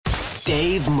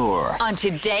Dave Moore on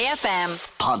Today FM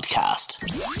podcast.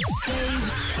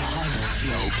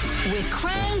 With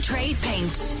Crown Trade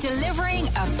Paint, delivering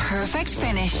a perfect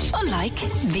finish, unlike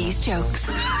these jokes.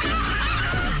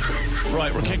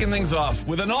 Right, we're kicking things off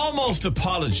with an almost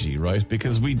apology, right?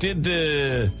 Because we did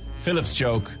the Phillips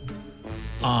joke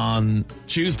on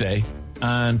Tuesday,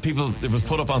 and it was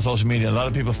put up on social media. A lot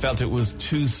of people felt it was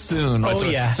too soon.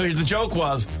 Right? So the joke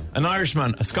was an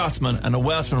Irishman, a Scotsman, and a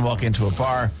Welshman walk into a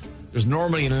bar. There's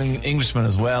normally an Englishman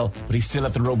as well, but he's still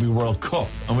at the Rugby World Cup,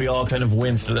 and we all kind of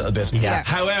winced a little bit. Yeah.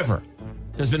 However,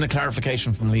 there's been a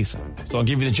clarification from Lisa, so I'll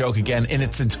give you the joke again in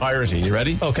its entirety. You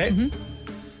ready? Okay.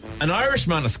 An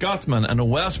Irishman, a Scotsman, and a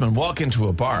Welshman walk into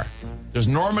a bar. There's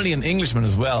normally an Englishman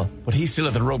as well, but he's still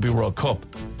at the Rugby World Cup.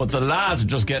 But the lads are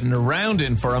just getting a round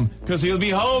in for him because he'll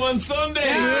be home on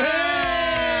Sunday.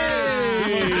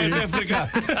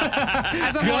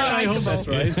 I hope that's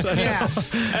right.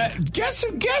 Guess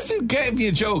who gave me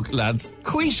a joke, lads?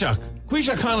 Quishak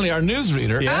Connolly, our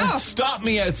newsreader, stopped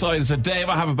me outside and said, Dave,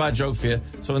 I have a bad joke for you.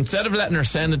 So instead of letting her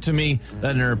send it to me,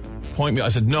 letting her point me, I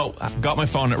said, no, I got my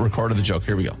phone and recorded the joke.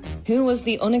 Here we go. Who was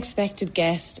the unexpected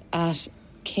guest at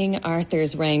King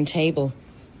Arthur's round table?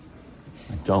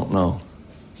 I don't know.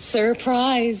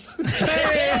 Surprise.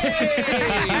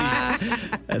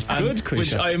 That's good,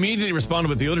 Which I immediately responded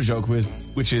with the other joke,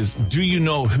 which is, do you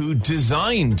know who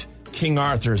designed King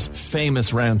Arthur's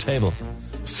famous round table?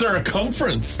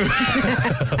 Circumference.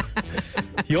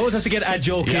 You always have to get a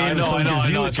joke in. I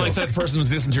know. It's like that person who's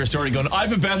listening to your story going, I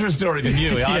have a better story than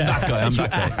you. I'm that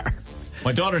guy.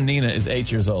 My daughter Nina is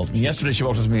 8 years old. And yesterday she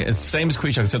walked up to me, it's the same as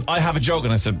Quishak. I said, I have a joke.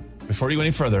 And I said, before you go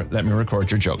any further, let me record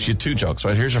your joke. She had two jokes,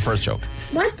 right? Here's her first joke.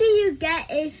 What do you get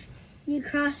if you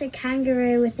cross a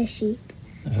kangaroo with a sheep?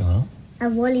 I don't know. A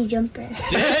woolly jumper.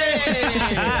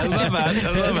 That's not bad.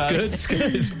 That's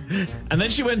good. And then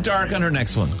she went dark on her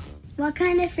next one. What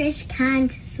kind of fish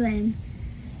can't swim?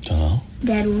 Don't know.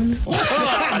 Dead ones.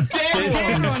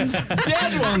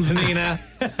 Dead ones, Nina.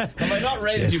 Have I not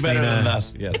raised you better Nina. than that?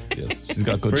 Yes. She's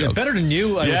got good jokes. Better than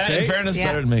you, I would say. In fairness,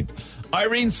 better than me.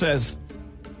 Irene says,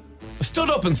 I stood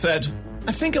up and said,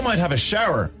 I think I might have a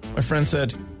shower. My friend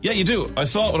said, yeah, you do. I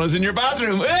saw it when I was in your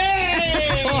bathroom.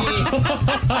 Hey!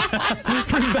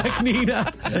 Bring back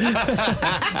Nina.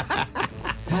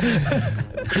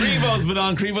 Crevo's been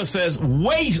on. Crevo says,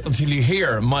 wait until you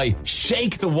hear my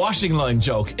shake the washing line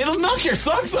joke. It'll knock your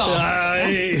socks off.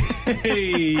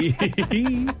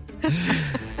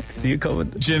 See you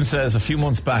coming. Jim says, a few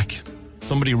months back,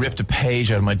 somebody ripped a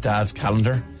page out of my dad's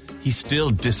calendar. He's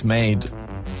still dismayed.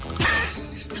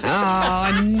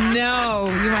 Oh, no.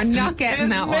 You are not getting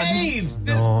that one.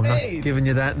 No, I'm not giving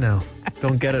you that now.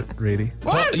 Don't get it, really.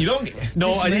 What? You don't?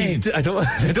 No, I don't want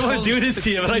to do this to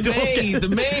you, but I don't get it. The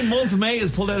May month May is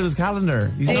pulled out of his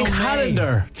calendar. He's no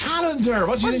calendar. May. Calendar.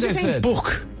 What do you think I said?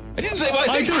 Book. I didn't say what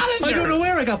I said. Calendar. I don't know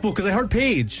where I got book because I heard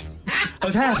page. I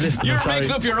was half listening. You're sorry.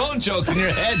 making up your own jokes in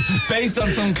your head based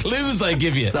on some clues I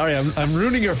give you. Sorry, I'm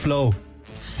ruining your flow.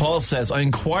 Paul says, I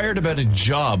inquired about a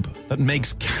job that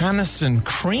makes Caniston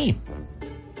cream.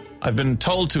 I've been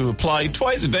told to apply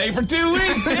twice a day for 2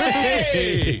 weeks.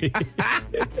 Yay!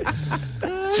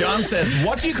 John says,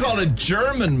 what do you call a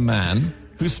German man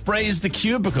who sprays the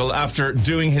cubicle after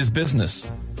doing his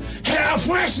business? Hair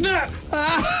freshener!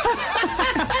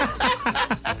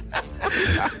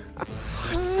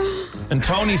 And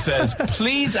Tony says,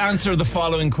 please answer the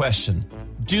following question.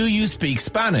 Do you speak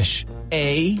Spanish?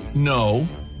 A, no.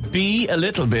 B, a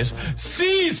little bit.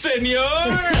 Si,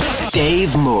 senor!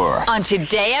 Dave Moore On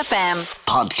Today FM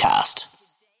podcast.